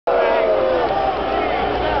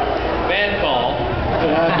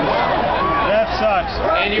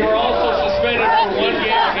And you were also suspended for 1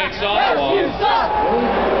 game against Ottawa.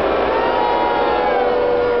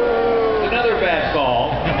 Another bad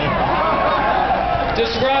call.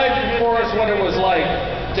 Describe for us what it was like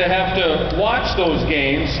to have to watch those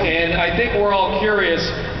games, and I think we're all curious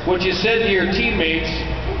what you said to your teammates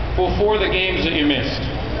before the games that you missed.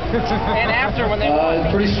 And after, when they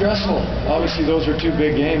won. Pretty stressful. Obviously, those are 2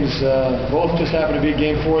 big games. Both just happened to be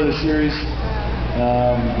Game 4 of the series.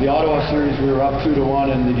 The Ottawa series, we were up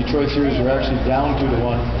 2-1, and the Detroit series, we were actually down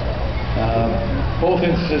 2-1. Both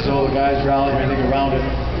instances, though, the guys rallied everything around it.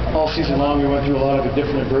 All season long, we went through a lot of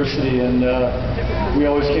different adversity, and we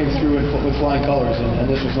always came through with flying colors,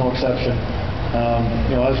 and this was no exception.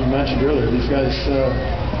 You know, as we mentioned earlier, these guys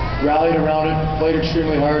rallied around it, played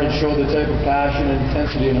extremely hard, and showed the type of passion and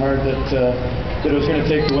intensity and heart that it was going to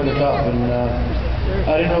take to win the cup. And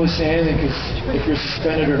I didn't really say anything because if you're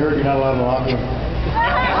suspended or hurt, you're not allowed in the locker room.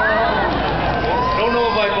 Don't know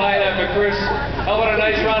if I buy that, but Chris, how about a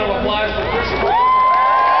nice round of applause for Chris?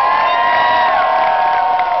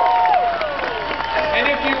 And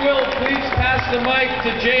if you will, please pass the mic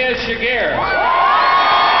to J.S. Shiger.